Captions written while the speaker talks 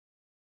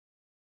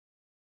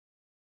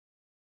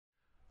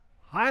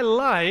I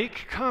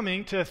like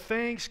coming to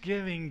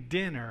Thanksgiving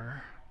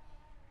dinner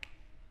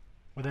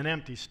with an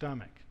empty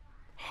stomach.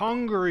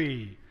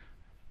 Hungry.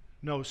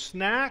 No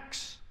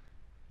snacks,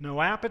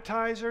 no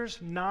appetizers,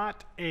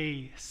 not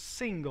a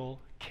single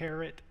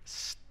carrot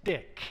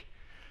stick.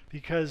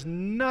 Because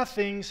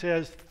nothing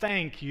says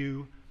thank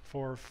you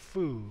for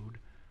food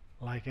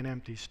like an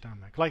empty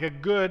stomach, like a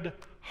good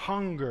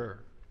hunger.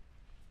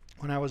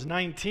 When I was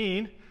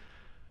 19,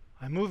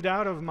 I moved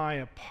out of my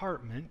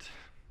apartment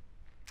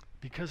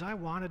because I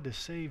wanted to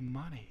save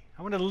money.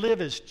 I wanted to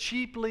live as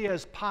cheaply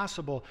as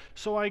possible.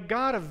 So I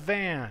got a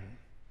van.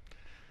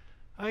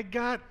 I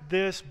got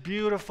this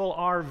beautiful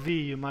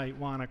RV, you might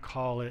want to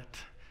call it,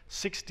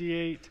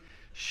 68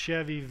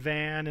 Chevy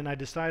van, and I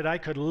decided I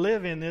could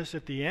live in this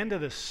at the end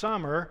of the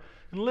summer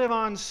and live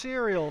on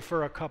cereal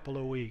for a couple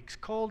of weeks.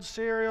 Cold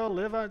cereal,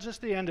 live on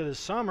just the end of the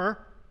summer.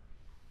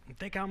 And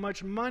think how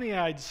much money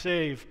I'd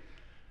save.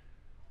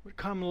 Would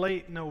come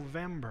late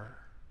November.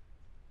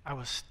 I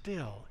was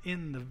still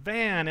in the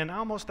van and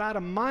almost out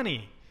of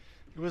money.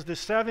 It was the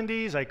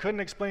 70s. I couldn't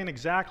explain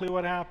exactly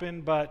what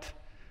happened, but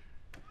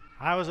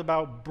I was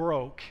about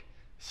broke,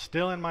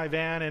 still in my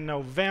van in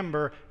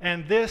November,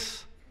 and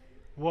this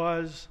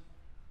was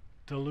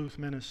Duluth,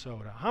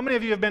 Minnesota. How many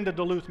of you have been to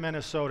Duluth,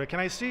 Minnesota? Can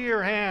I see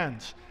your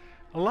hands?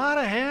 A lot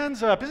of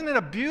hands up. Isn't it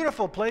a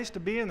beautiful place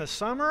to be in the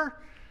summer?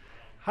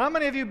 How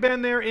many of you have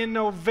been there in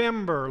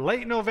November,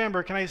 late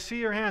November? Can I see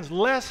your hands?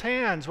 Less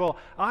hands. Well,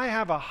 I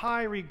have a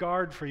high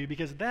regard for you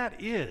because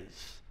that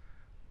is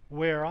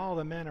where all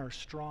the men are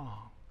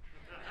strong.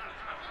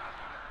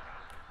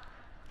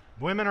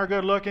 Women are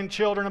good looking,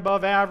 children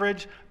above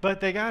average, but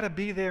they got to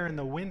be there in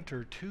the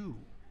winter too.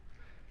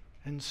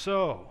 And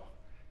so,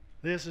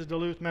 this is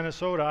Duluth,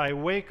 Minnesota. I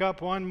wake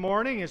up one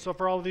morning, and so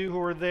for all of you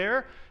who are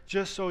there,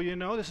 just so you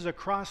know, this is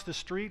across the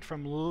street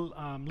from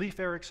Leif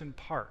Erikson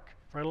Park.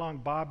 Right along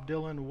Bob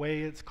Dylan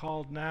Way, it's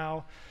called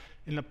now,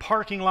 in the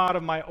parking lot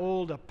of my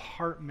old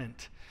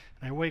apartment.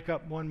 And I wake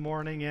up one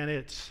morning and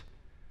it's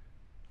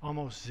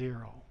almost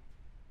zero,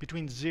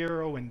 between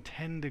 0 and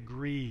 10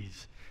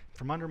 degrees.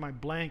 From under my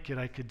blanket,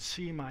 I could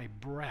see my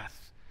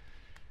breath.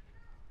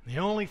 The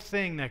only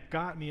thing that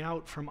got me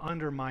out from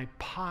under my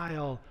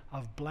pile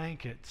of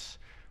blankets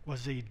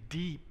was a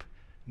deep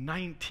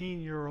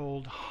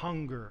 19-year-old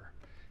hunger.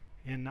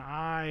 And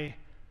I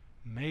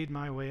made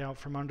my way out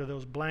from under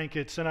those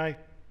blankets, and I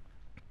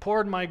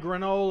poured my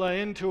granola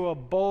into a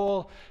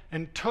bowl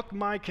and took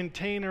my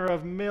container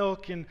of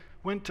milk and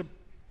went to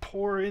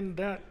pour in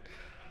that.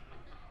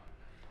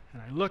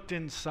 And I looked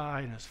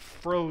inside, and it's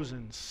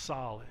frozen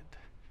solid.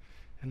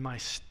 And my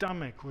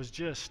stomach was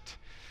just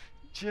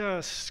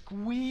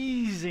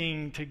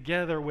squeezing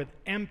together with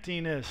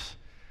emptiness.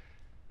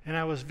 And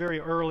I was very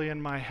early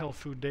in my health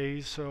food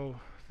days, so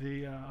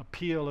the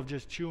appeal of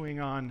just chewing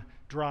on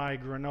dry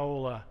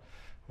granola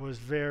was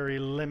very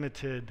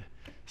limited.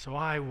 So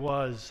I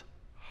was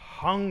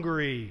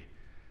hungry.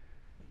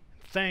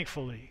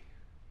 Thankfully,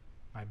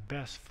 my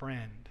best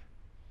friend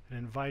had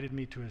invited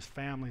me to his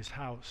family's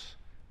house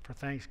for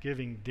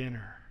Thanksgiving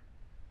dinner.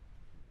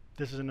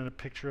 This isn't a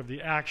picture of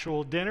the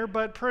actual dinner,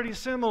 but pretty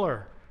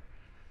similar.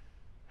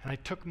 And I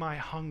took my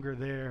hunger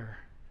there,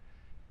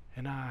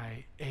 and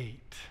I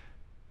ate.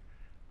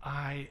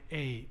 I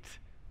ate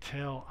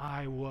till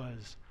I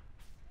was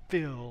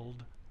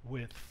filled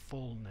with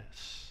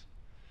fullness.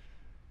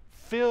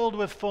 Filled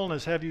with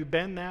fullness. Have you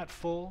been that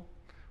full?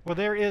 Well,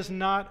 there is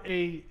not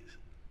a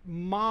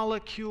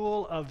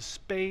molecule of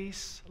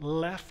space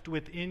left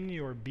within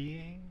your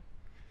being.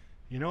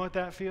 You know what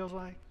that feels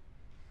like?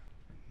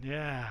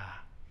 Yeah.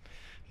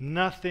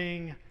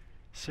 Nothing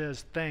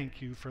says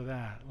thank you for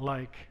that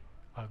like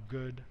a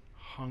good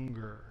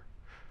hunger.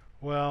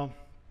 Well,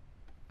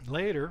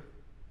 later,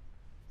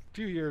 a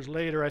few years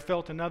later, I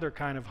felt another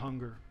kind of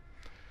hunger.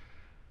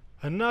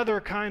 Another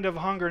kind of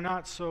hunger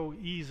not so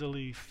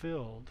easily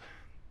filled.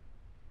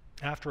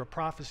 After a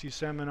prophecy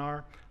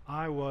seminar,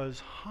 I was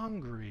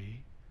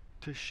hungry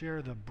to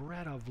share the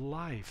bread of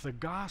life, the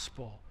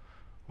gospel,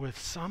 with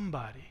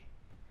somebody.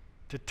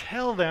 To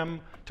tell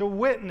them, to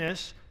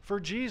witness for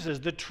Jesus,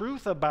 the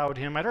truth about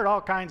him. I'd heard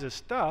all kinds of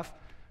stuff,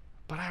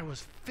 but I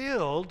was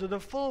filled to the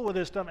full with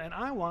this stuff, and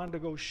I wanted to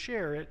go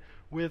share it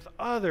with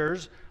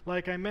others,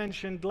 like I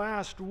mentioned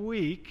last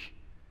week.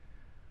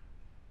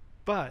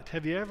 But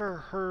have you ever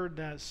heard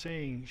that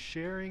saying,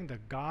 sharing the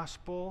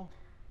gospel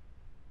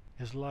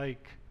is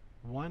like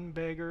one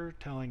beggar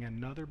telling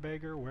another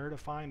beggar where to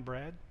find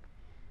bread?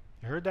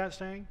 You heard that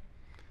saying?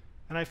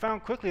 And I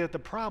found quickly that the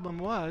problem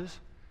was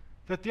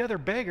that the other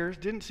beggars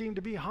didn't seem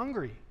to be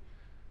hungry.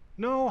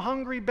 No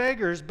hungry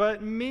beggars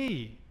but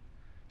me.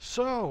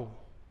 So,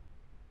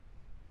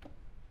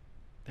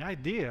 the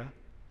idea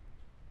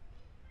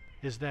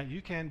is that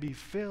you can be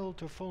filled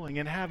to fulling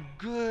and have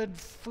good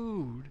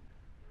food,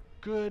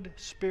 good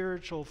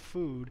spiritual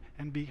food,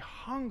 and be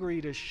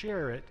hungry to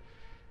share it,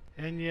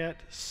 and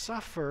yet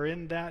suffer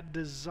in that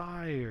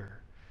desire.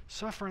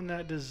 Suffer in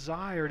that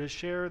desire to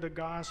share the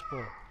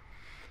gospel.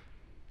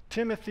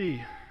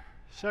 Timothy,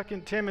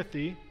 2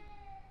 Timothy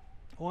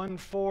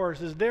 1:4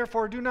 says,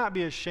 "Therefore do not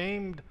be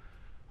ashamed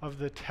of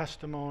the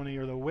testimony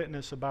or the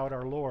witness about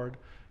our Lord,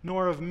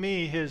 nor of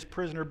me, his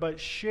prisoner, but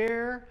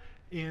share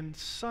in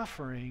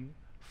suffering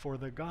for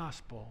the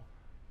gospel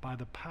by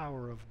the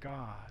power of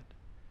God."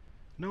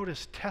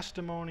 Notice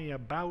testimony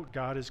about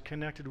God is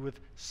connected with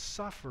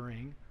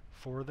suffering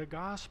for the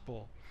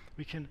gospel.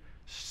 We can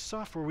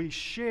suffer. We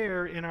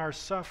share in our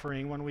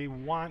suffering when we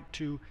want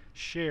to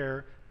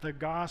share the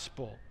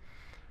gospel.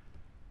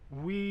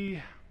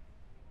 We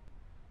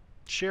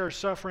share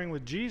suffering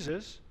with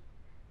Jesus,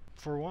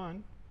 for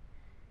one.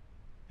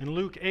 In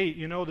Luke 8,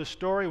 you know the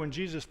story when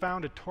Jesus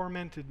found a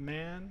tormented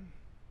man,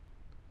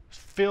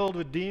 filled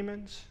with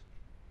demons,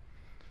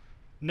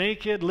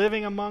 naked,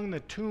 living among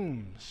the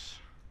tombs.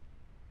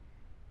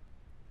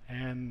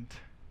 And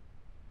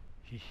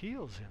he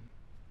heals him.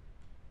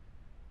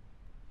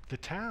 The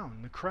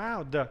town, the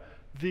crowd,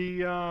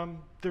 the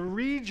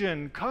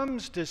region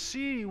comes to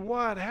see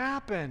what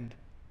happened.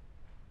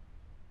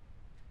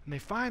 And they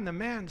find the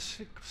man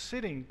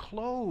sitting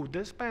clothed.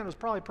 This man was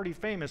probably pretty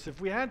famous. If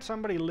we had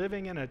somebody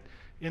living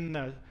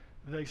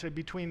they say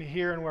between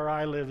here and where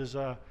I live is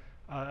a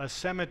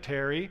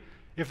cemetery.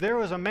 If there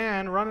was a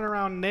man running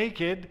around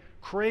naked,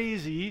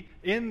 crazy,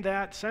 in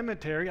that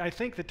cemetery, I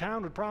think the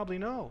town would probably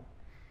know.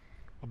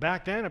 Well,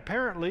 back then,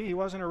 apparently, he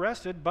wasn't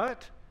arrested,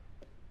 but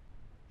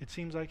it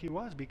seems like he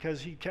was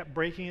because he kept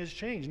breaking his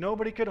chains.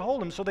 Nobody could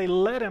hold him, so they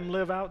let him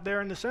live out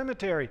there in the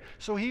cemetery.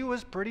 So he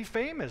was pretty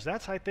famous.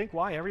 That's, I think,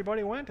 why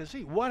everybody went to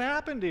see what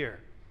happened here.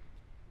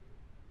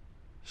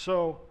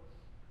 So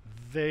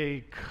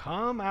they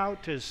come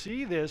out to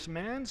see this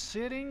man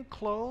sitting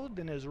clothed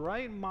in his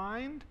right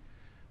mind,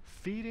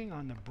 feeding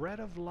on the bread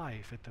of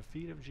life at the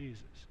feet of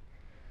Jesus.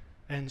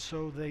 And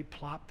so they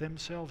plop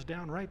themselves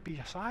down right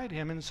beside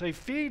him and say,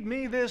 "Feed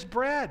me this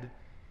bread."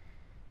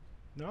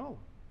 No,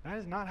 that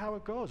is not how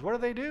it goes.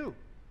 What do?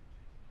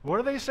 What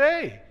do they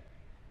say?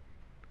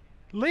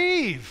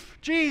 "Leave,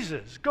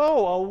 Jesus,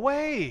 go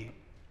away.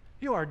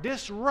 You are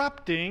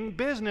disrupting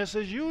business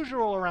as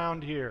usual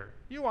around here.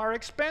 You are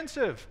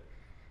expensive."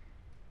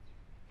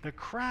 The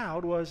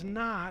crowd was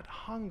not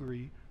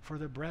hungry for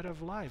the bread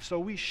of life. So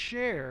we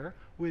share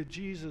with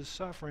Jesus'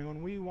 suffering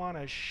when we want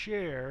to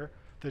share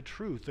the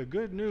truth, the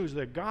good news,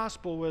 the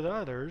gospel with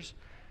others,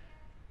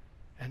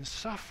 and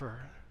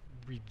suffer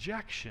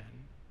rejection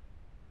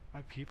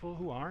by people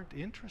who aren't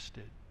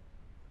interested.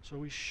 So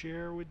we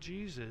share with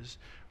Jesus.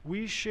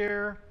 We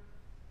share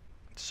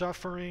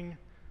suffering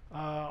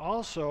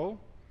also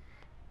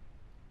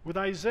with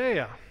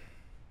Isaiah.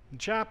 In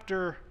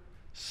chapter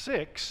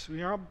 6,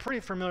 you're pretty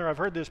familiar. I've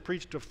heard this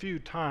preached a few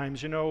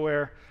times,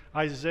 where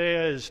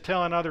Isaiah is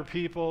telling other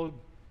people,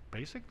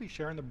 basically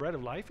sharing the bread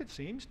of life, it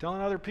seems,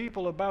 telling other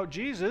people about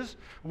Jesus.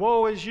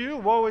 Woe is you,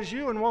 and woe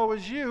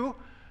is you.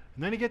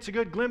 And then he gets a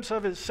good glimpse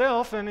of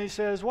himself, and he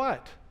says,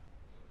 what?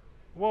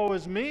 Woe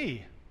is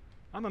me.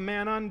 I'm a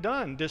man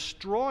undone,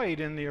 destroyed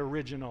in the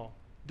original,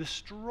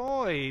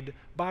 destroyed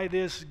by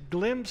this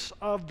glimpse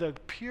of the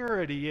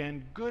purity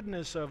and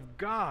goodness of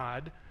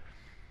God.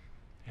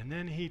 And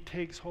then he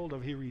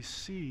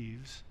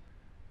receives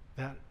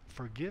that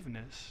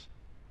forgiveness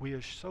we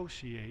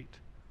associate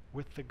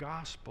with the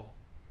gospel.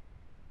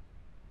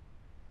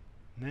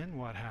 And then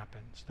what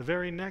happens? The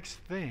very next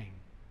thing,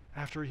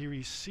 after he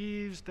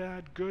receives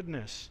that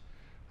goodness,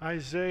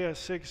 Isaiah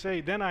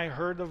 6:8, "Then I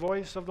heard the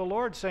voice of the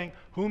Lord saying,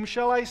 'Whom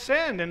shall I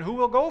send, and who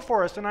will go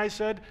for us?' And I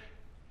said,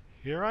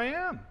 'Here I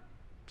am,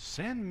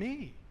 send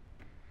me.'"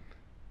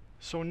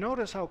 So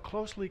notice how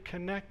closely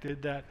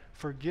connected that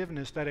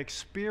forgiveness, that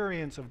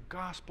experience of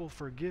gospel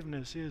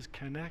forgiveness is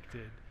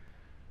connected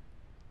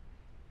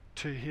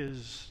to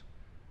his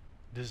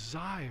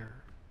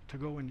desire to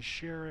go and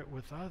share it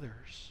with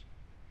others.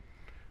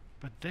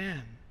 But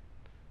then,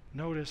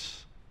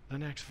 notice the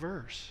next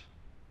verse.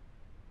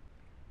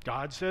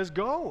 God says,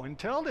 "Go and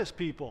tell this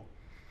people,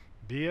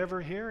 be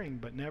ever hearing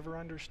but never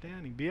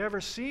understanding, be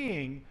ever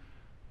seeing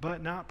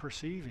but not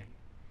perceiving."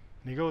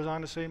 And he goes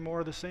on to say more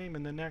of the same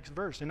in the next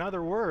verse. In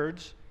other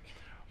words,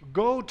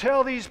 go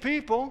tell these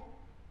people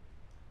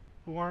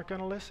who aren't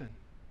going to listen.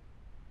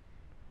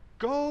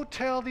 Go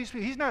tell these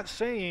people. He's not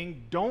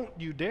saying, don't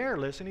you dare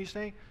listen. He's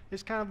saying,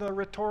 it's kind of a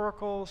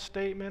rhetorical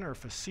statement or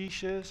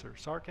facetious or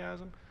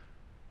sarcasm.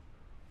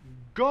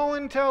 Go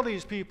and tell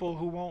these people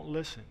who won't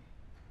listen.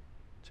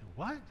 So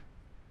what?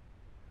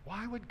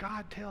 Why would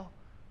God tell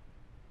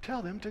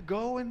them to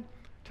go and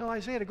tell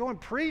Isaiah to go and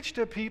preach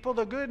to people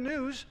the good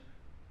news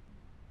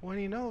when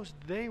he knows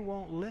they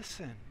won't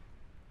listen?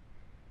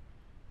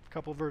 A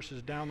couple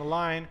verses down the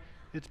line,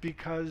 it's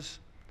because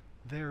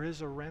there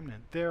is a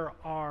remnant. There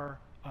are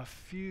a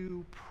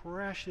few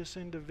precious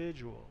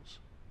individuals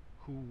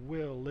who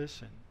will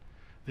listen.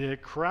 The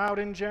crowd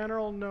in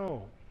general,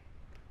 no.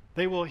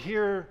 They will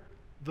hear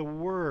the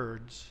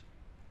words,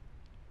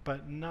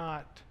 but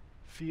not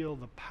feel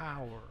the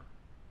power,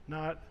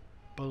 not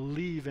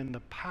believe in the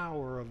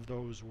power of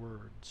those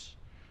words.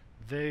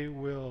 They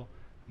will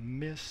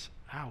miss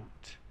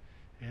out,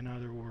 in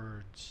other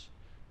words.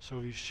 So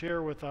we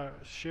share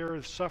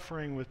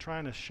suffering with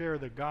trying to share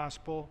the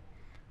gospel.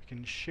 You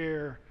can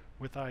share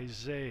with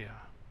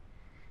Isaiah.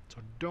 So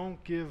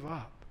don't give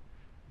up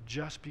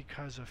just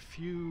because a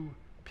few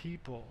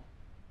people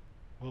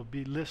will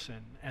be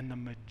listen and the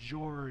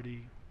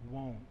majority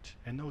won't.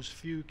 And those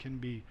few can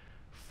be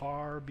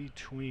far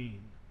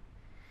between.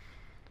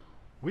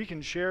 We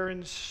can share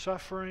in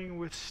suffering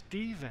with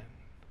Stephen,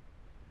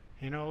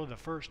 the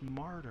first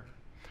martyr,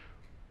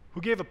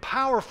 who gave a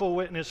powerful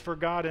witness for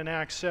God in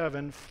Acts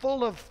 7,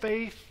 full of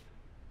faith,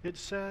 it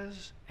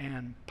says,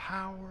 and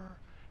power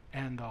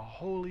and the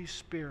Holy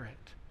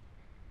Spirit.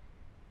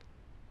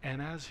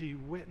 And as he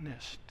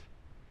witnessed,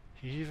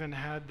 he even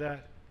had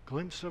that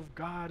glimpse of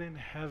God in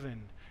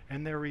heaven.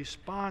 And their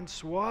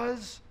response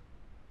was,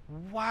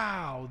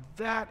 "Wow,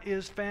 that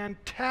is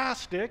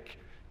fantastic.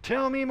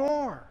 Tell me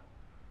more."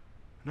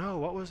 No,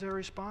 what was their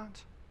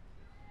response?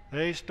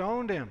 They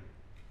stoned him.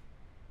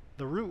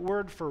 The root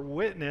word for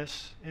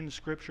witness in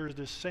Scripture is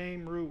the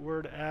same root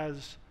word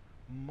as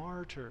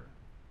martyr.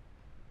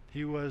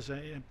 He was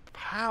a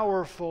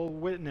powerful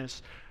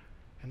witness.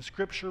 And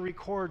Scripture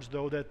records,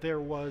 though, that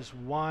there was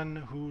one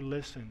who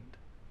listened.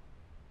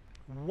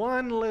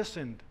 One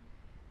listened.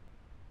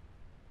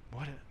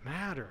 What did it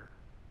matter?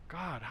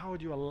 God, how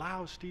would you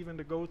allow Stephen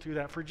to go through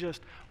that for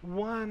just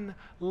one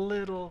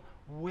little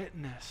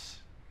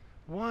witness?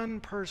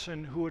 One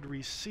person who would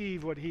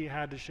receive what he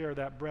had to share,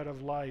 that bread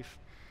of life.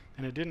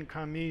 And it didn't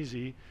come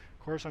easy.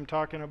 Of course, I'm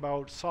talking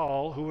about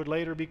Saul, who would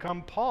later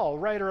become Paul,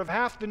 writer of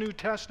half the New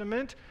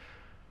Testament,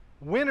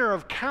 winner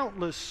of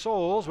countless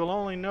souls, we'll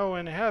only know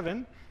in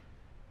heaven.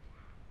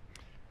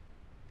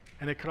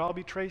 And it could all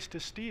be traced to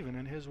Stephen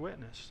and his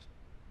witness,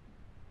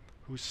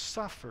 who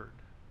suffered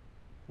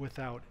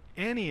without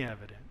any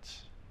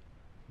evidence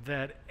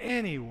that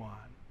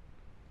anyone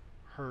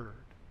heard.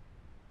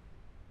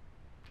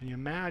 Can you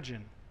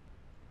imagine?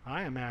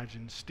 I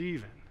imagine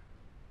Stephen,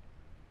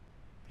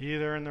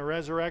 either in the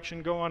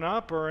resurrection going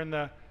up or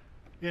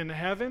in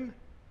heaven,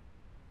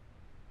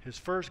 his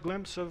first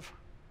glimpse of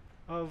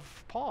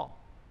Paul.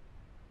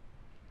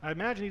 I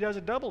imagine he does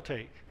a double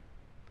take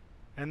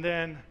and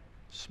then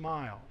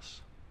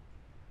smiles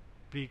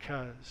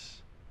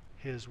because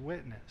his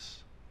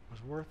witness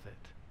was worth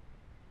it.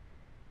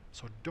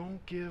 So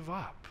don't give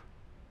up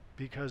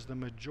because the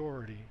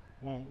majority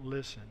won't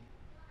listen.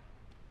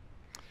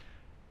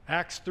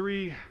 Acts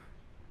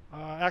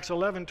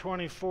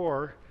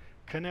 11:24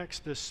 connects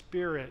the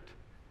Spirit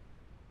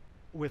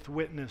with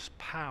witness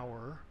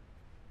power,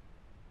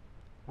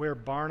 where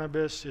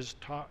Barnabas is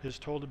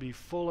told to be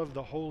full of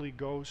the Holy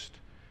Ghost,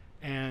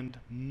 and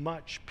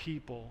much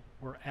people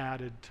were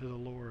added to the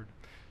Lord.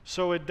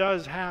 So it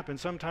does happen.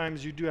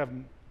 Sometimes you do have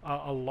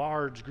a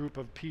large group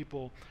of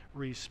people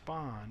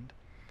respond.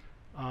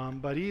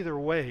 But either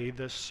way,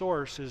 the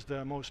source is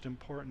the most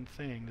important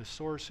thing. The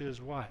source is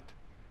what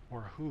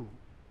or who?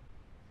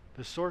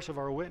 The source of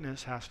our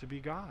witness has to be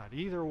God.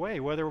 Either way,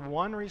 whether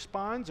one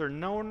responds or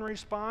no one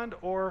respond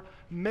or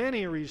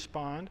many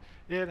respond,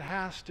 it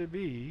has to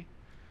be,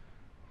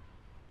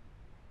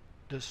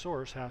 the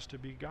source has to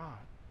be God.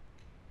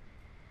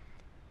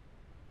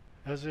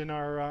 As in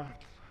our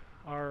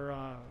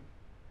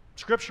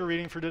scripture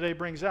reading for today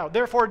brings out,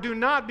 "Therefore do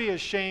not be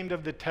ashamed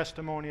of the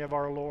testimony of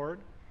our Lord,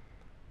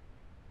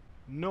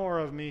 nor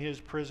of me his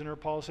prisoner,"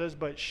 Paul says,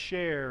 "but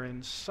share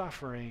in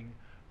suffering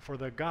for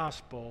the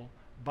gospel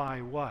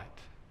by" what?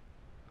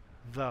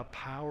 The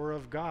power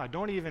of God.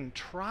 Don't even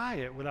try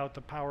it without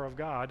the power of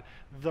God,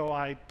 though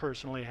I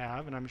personally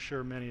have, and I'm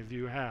sure many of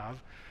you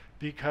have,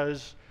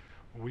 because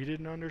we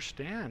didn't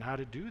understand how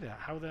to do that,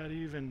 how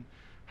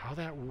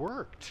that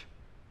worked.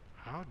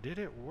 How did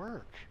it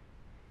work?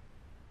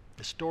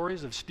 The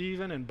stories of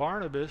Stephen and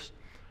Barnabas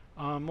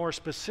more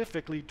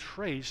specifically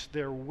trace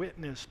their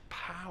witness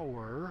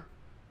power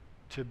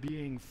to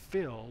being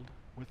filled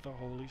with the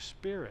Holy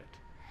Spirit.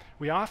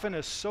 We often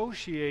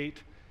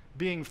associate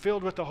being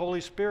filled with the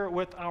Holy Spirit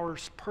with our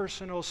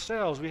personal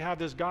selves. We have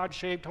this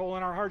God-shaped hole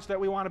in our hearts that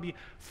we want to be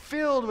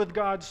filled with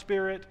God's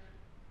Spirit,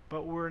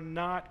 but we're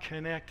not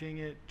connecting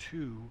it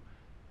to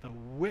the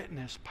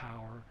witness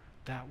power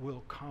that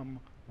will come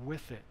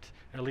with it.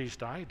 At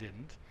least I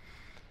didn't.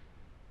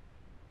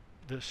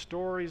 The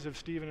stories of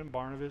Stephen and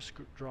Barnabas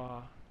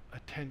draw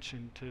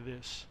attention to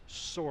this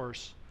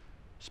source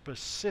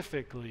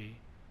specifically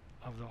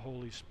of the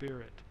Holy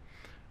Spirit.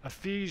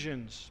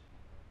 Ephesians,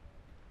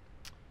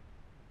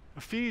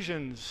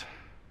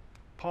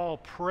 Paul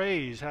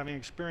prays, having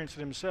experienced it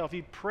himself,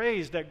 he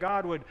prays that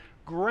God would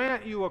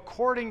grant you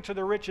according to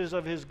the riches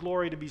of his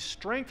glory to be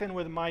strengthened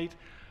with might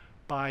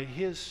by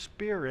his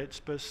Spirit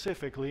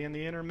specifically in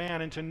the inner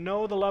man, and to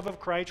know the love of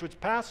Christ which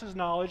passes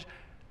knowledge,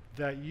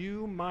 that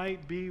you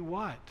might be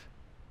what?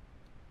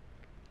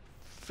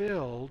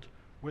 Filled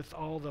with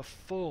all the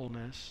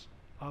fullness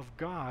of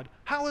God.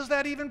 How is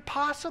that even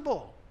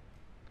possible?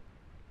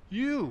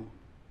 You,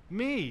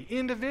 me,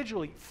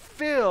 individually,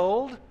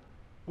 filled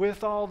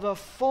with all the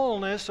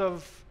fullness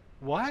of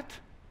what?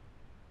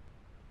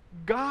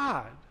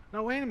 God.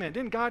 Now wait a minute,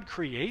 didn't God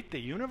create the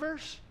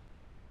universe?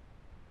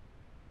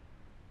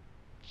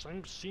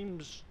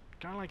 Seems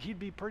kind of like he'd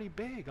be pretty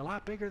big, a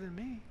lot bigger than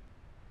me.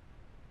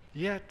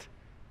 Yet,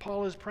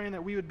 Paul is praying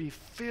that we would be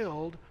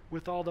filled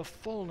with all the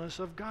fullness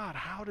of God.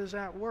 How does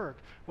that work?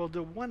 Well,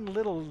 the one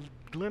little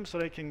glimpse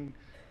that I can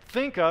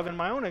think of in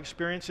my own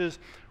experience is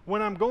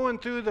when I'm going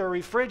through the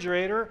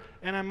refrigerator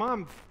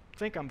and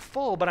think I'm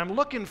full, but I'm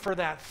looking for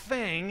that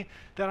thing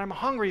that I'm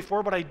hungry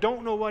for, but I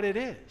don't know what it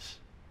is.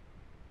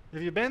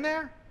 Have you been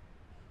there?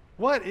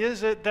 What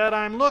is it that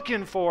I'm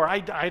looking for? I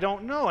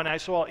don't know. And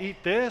so I'll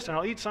eat this, and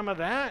I'll eat some of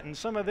that, and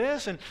some of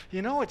this, and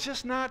it's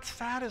just not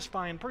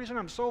satisfying. Pretty soon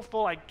I'm so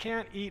full I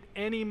can't eat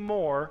any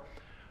more,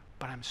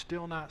 but I'm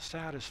still not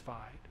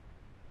satisfied.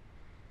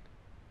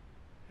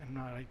 And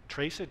what I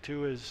trace it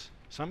to is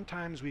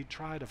sometimes we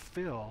try to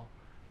fill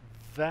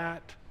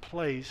that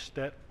place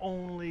that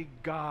only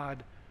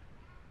God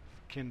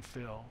can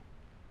fill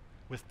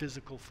with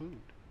physical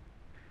food.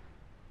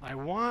 I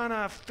want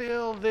to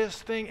fill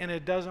this thing, and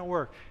it doesn't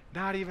work.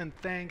 Not even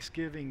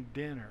Thanksgiving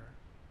dinner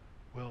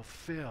will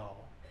fill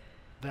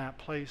that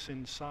place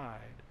inside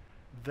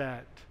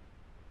that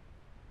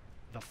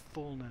the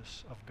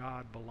fullness of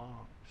God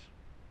belongs.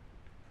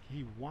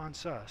 He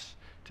wants us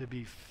to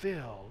be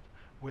filled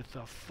with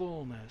the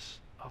fullness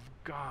of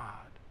God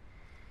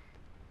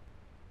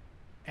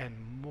and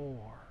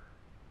more.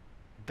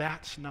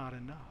 That's not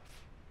enough.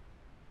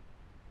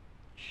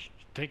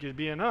 You think it'd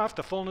be enough,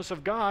 the fullness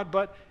of God,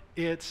 but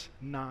it's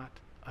not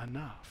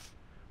enough.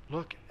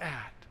 Look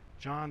at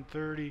John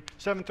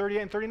 7,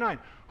 38 and 39.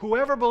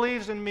 Whoever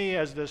believes in me,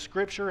 as the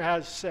scripture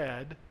has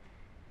said,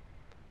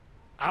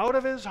 out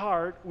of his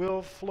heart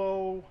will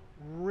flow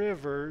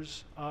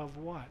rivers of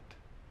what?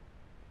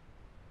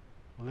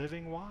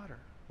 Living water.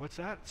 What's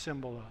that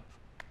symbol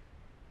of?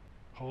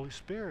 Holy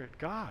Spirit,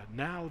 God.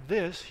 Now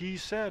this he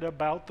said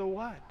about the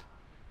what?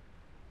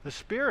 The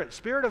Spirit.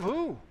 Spirit of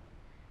who?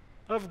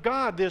 Of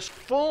God. This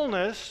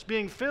fullness,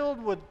 being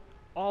filled with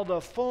all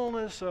the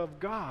fullness of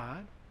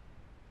God,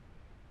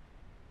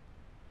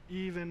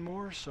 even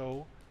more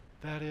so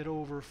that it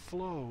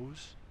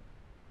overflows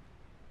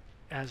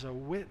as a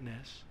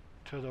witness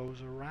to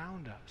those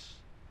around us.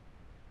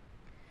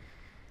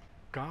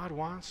 God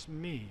wants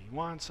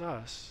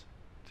us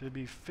to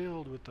be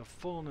filled with the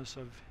fullness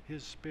of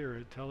His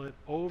Spirit till it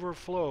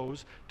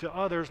overflows to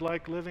others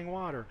like living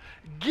water.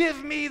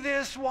 Give me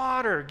this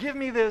water. Give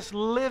me this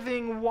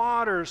living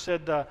water,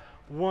 said the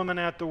woman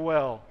at the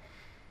well.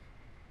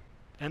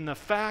 And the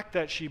fact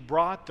that she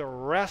brought the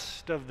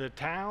rest of the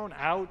town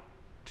out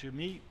to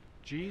meet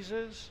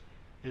Jesus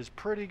is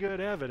pretty good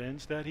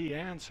evidence that He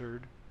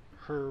answered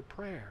her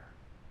prayer.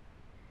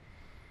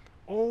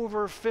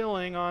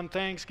 Overfilling on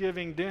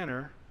Thanksgiving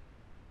dinner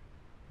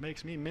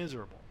makes me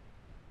miserable.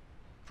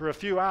 For a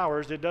few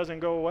hours, it doesn't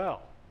go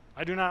well.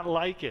 I do not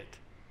like it.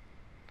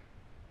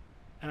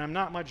 And I'm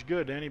not much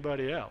good to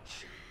anybody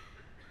else.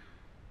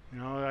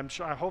 I'm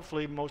sure,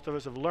 hopefully most of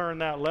us have learned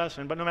that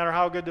lesson, but no matter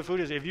how good the food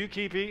is, if you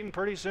keep eating,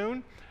 pretty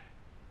soon,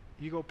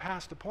 you go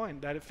past the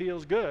point that it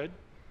feels good.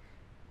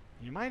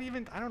 You might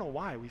even, I don't know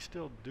why, we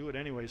still do it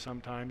anyway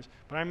sometimes,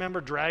 but I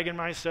remember dragging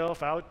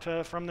myself out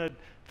from the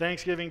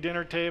Thanksgiving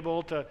dinner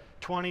table to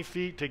 20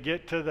 feet to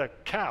get to the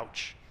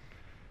couch,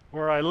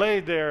 where I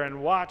laid there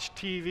and watched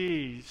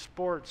TV,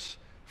 sports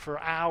for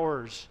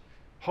hours,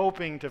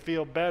 hoping to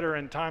feel better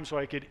in time so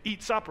I could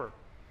eat supper.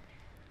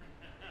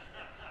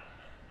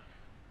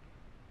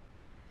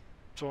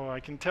 So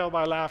I can tell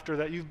by laughter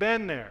that you've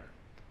been there.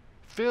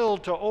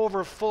 Filled to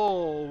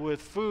overfull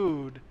with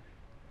food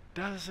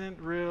doesn't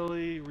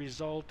really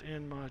result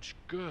in much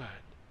good.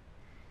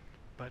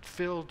 But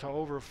filled to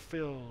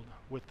overfilled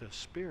with the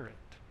Spirit,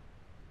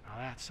 now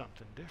that's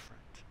something different.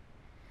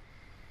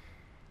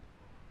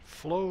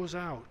 Flows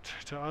out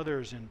to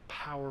others in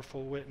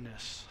powerful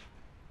witness.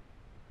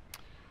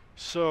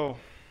 So,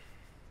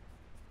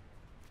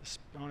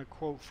 I want to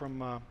quote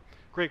from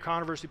Great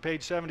Controversy,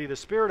 page 70. The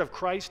Spirit of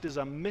Christ is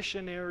a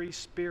missionary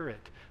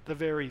spirit. The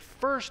very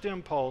first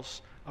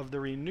impulse of the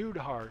renewed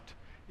heart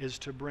is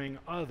to bring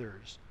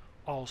others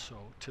also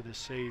to the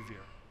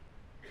Savior.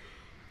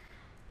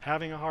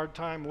 Having a hard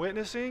time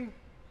witnessing?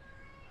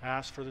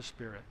 Ask for the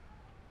Spirit.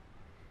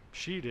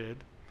 She did.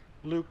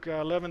 Luke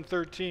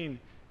 11:13.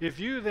 If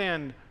you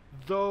then,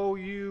 though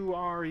you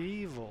are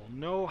evil,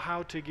 know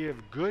how to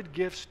give good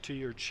gifts to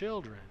your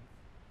children.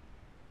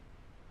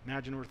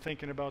 Imagine we're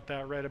thinking about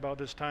that right about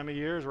this time of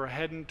year as we're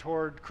heading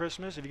toward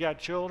Christmas. If you got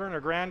children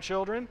or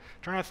grandchildren,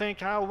 trying to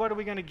think, what are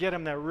we going to get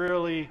them that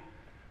really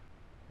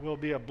will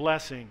be a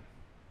blessing,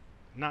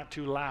 not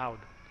too loud.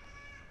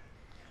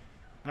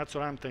 That's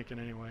what I'm thinking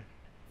anyway.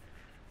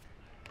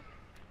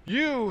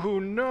 You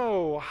who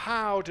know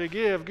how to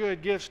give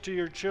good gifts to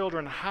your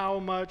children, how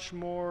much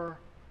more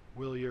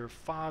will your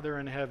Father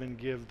in heaven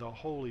give the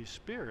Holy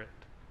Spirit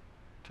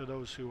to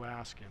those who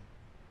ask Him?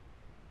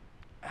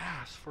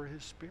 Ask for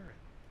His Spirit.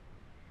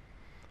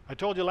 I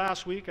told you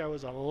last week I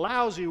was a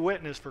lousy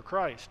witness for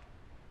Christ.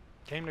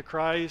 Came to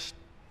Christ,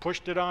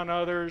 pushed it on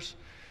others,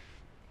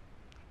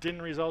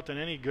 didn't result in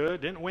any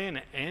good, didn't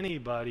win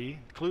anybody,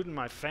 including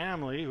my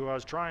family, who I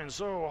was trying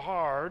so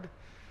hard,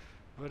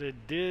 but it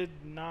did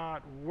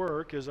not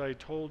work, as I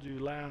told you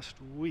last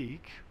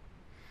week.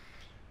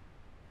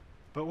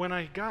 But when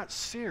I got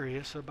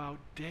serious about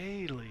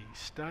daily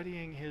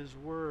studying His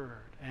Word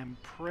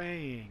and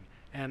praying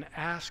and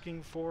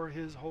asking for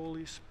His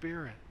Holy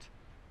Spirit,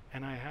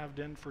 and I have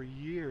done for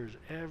years,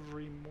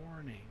 every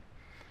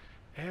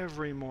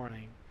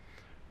morning,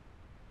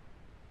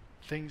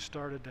 things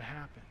started to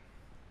happen.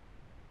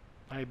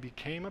 I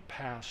became a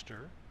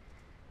pastor,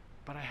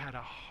 but I had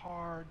a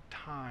hard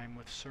time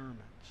with sermons.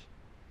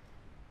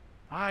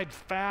 I'd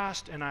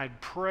fast and I'd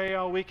pray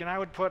all week, and I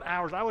would put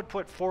hours. I would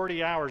put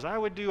 40 hours. I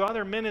would do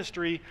other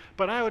ministry,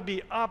 but I would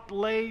be up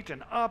late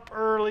and up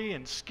early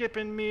and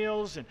skipping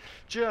meals and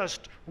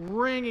just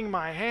wringing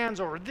my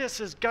hands over this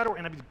has got to,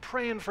 and I'd be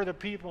praying for the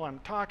people I'm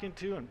talking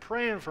to and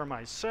praying for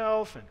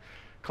myself and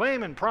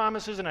claiming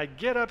promises, and I'd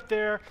get up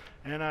there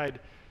and I'd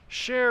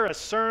share a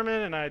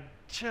sermon, and I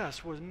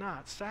just was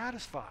not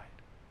satisfied.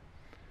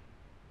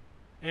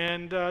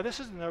 And this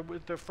is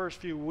the first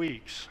few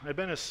weeks. I've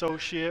been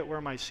associate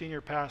where my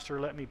senior pastor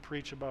let me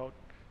preach about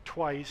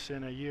twice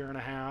in a year and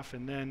a half,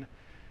 and then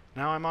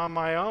now I'm on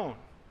my own.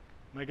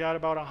 I got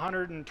about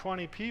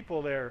 120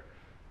 people there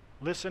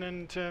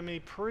listening to me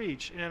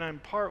preach, and I'm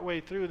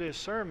partway through this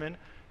sermon,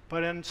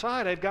 but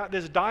inside I've got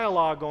this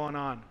dialogue going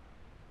on.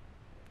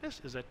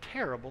 This is a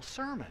terrible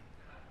sermon.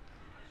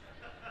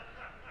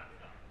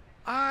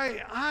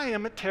 I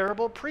am a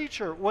terrible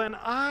preacher. When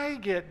I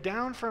get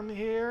down from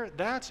here,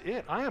 that's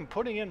it. I am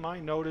putting in my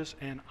notice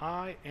and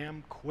I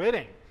am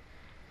quitting.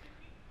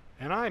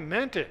 And I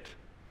meant it.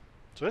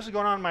 So this is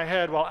going on in my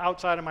head while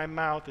outside of my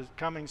mouth is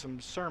coming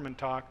some sermon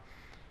talk.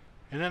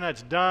 And then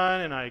that's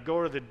done, and I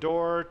go to the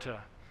door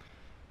to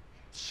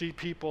see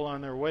people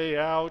on their way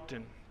out,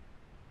 and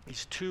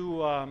these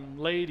two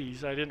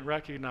ladies I didn't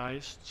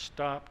recognize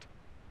stopped.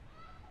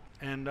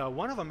 And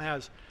one of them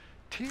has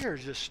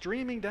tears just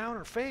streaming down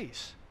her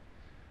face.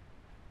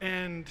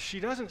 And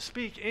she doesn't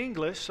speak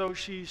English, so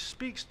she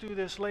speaks to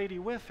this lady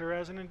with her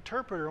as an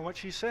interpreter. And what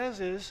she says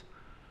is,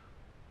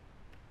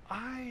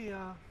 I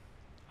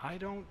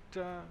don't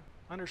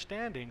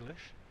understand English.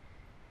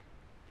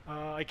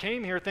 I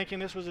came here thinking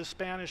this was a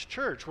Spanish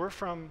church. We're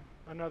from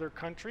another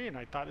country, and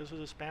I thought this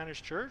was a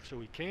Spanish church, so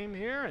we came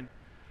here, and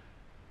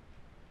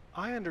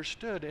I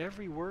understood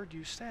every word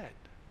you said.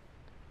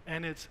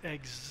 And it's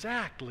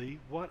exactly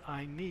what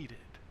I needed.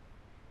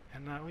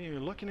 And when you're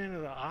looking into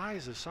the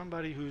eyes of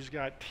somebody who's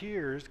got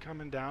tears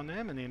coming down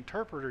them, and the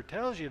interpreter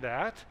tells you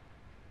that,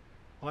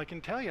 well, I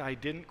can tell you I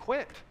didn't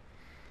quit.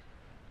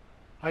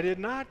 I did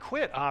not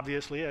quit,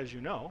 obviously, as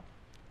you know.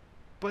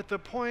 But the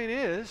point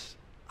is,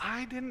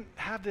 I didn't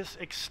have this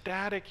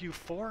ecstatic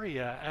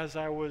euphoria as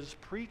I was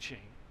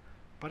preaching,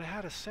 but I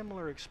had a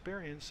similar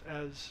experience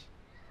as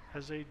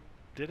they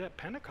did at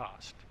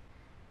Pentecost,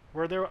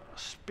 where their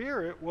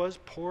Spirit was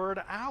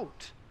poured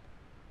out.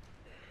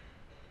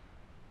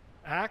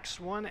 Acts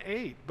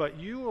 1:8, but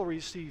you will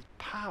receive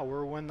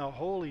power when the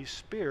Holy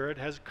Spirit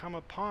has come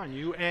upon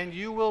you, and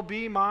you will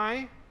be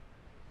my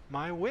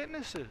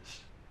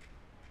witnesses.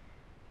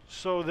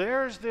 So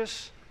there's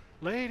this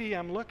lady,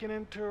 I'm looking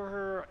into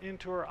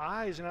her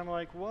eyes, and I'm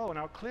like, whoa,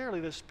 now clearly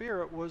the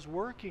Spirit was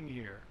working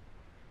here.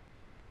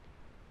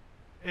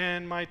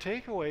 And my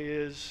takeaway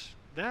is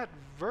that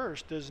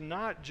verse does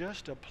not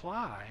just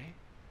apply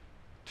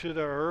to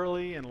the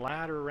early and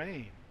latter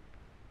rain.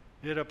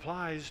 It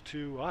applies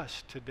to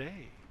us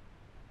today.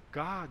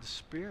 God's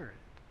Spirit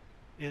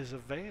is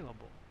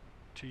available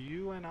to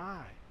you and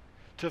I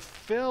to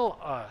fill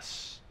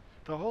us.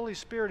 The Holy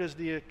Spirit is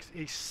the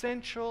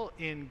essential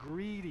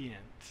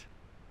ingredient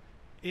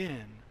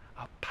in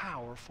a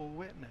powerful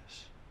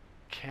witness.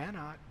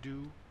 Cannot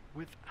do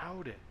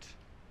without it.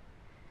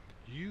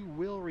 You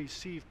will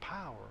receive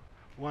power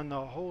when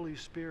the Holy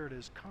Spirit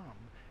has come,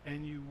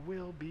 and you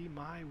will be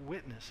my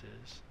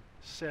witnesses,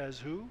 says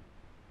who?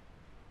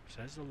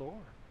 Says the Lord.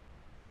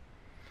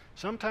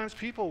 Sometimes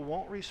people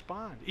won't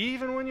respond,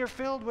 even when you're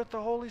filled with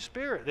the Holy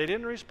Spirit. They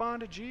didn't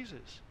respond to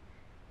Jesus.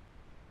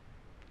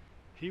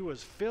 He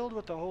was filled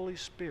with the Holy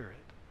Spirit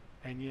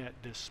and yet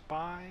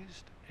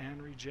despised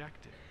and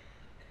rejected.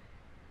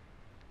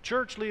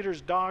 Church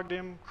leaders dogged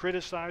him,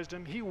 criticized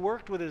him. He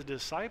worked with his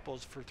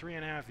disciples for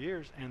 3.5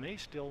 years, and they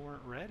still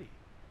weren't ready.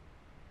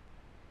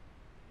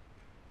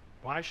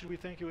 Why should we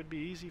think it would be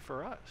easy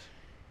for us?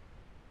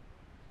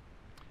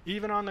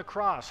 Even on the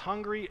cross,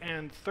 hungry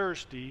and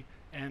thirsty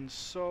and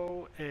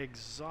so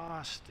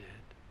exhausted,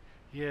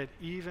 yet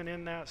even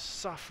in that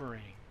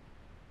suffering,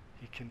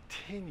 he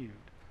continued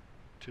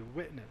to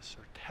witness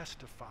or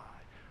testify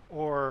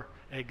or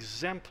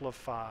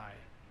exemplify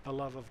the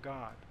love of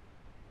God,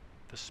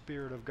 the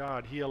Spirit of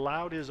God. He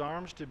allowed his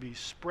arms to be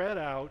spread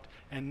out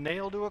and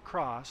nailed to a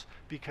cross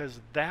because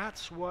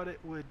that's what it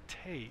would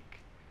take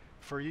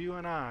for you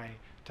and I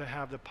to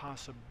have the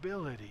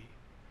possibility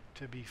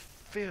to be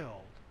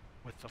filled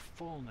with the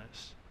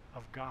fullness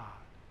of God,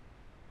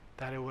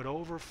 that it would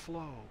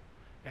overflow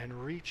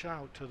and reach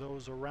out to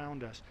those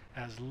around us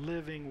as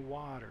living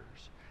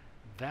waters.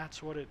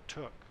 That's what it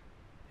took.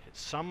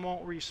 Some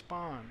won't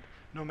respond,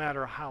 no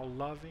matter how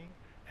loving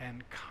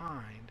and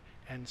kind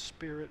and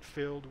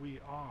Spirit-filled we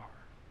are.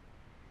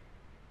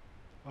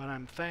 But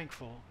I'm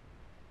thankful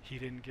He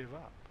didn't give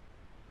up.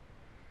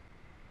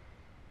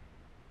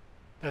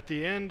 At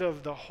the end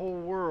of the whole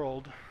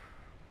world,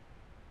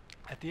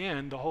 at the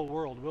end, the whole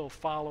world will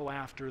follow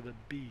after the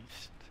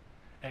beast,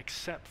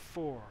 except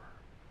for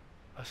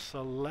a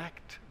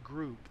select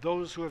group,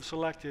 those who have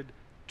selected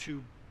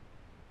to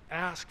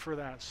ask for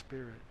that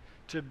Spirit,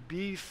 to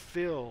be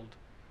filled,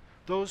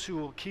 those who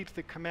will keep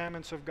the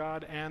commandments of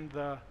God and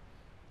the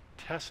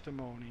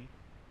testimony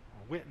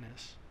or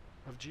witness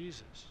of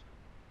Jesus.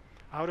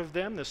 Out of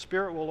them, the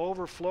Spirit will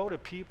overflow to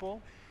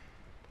people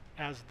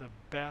as the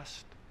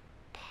best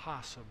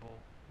possible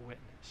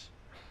witness.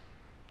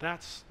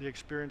 That's the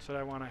experience that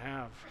I want to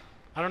have.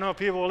 I don't know if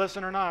people will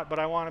listen or not, but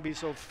I want to be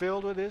so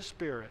filled with His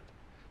Spirit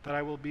that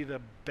I will be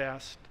the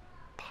best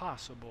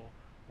possible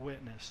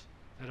witness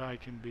that I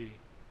can be.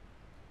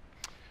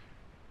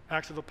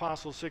 Acts of the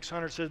Apostles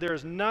 600 says, there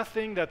is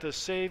nothing that the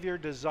Savior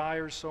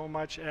desires so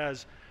much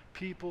as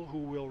people who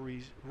will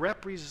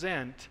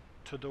represent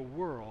to the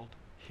world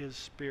His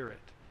Spirit.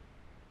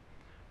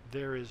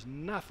 There is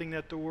nothing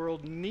that the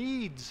world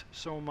needs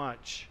so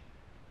much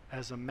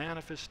as a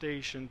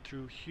manifestation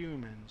through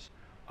humans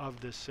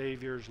of the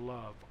Savior's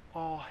love.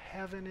 All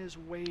heaven is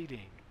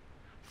waiting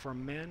for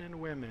men and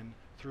women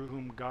through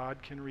whom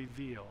God can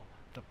reveal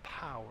the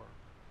power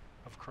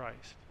of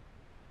Christ.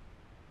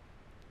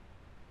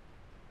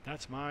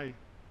 That's my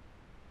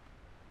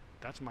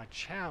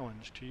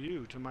challenge to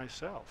you, to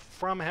myself,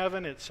 from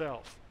heaven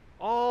itself.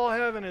 All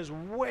heaven is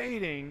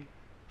waiting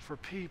for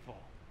people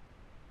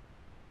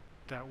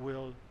that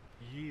will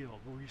yield,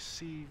 will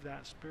receive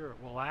that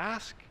Spirit, will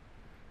ask,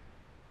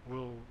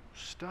 will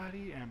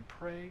study and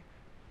pray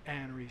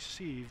and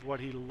receive what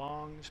He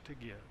longs to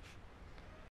give.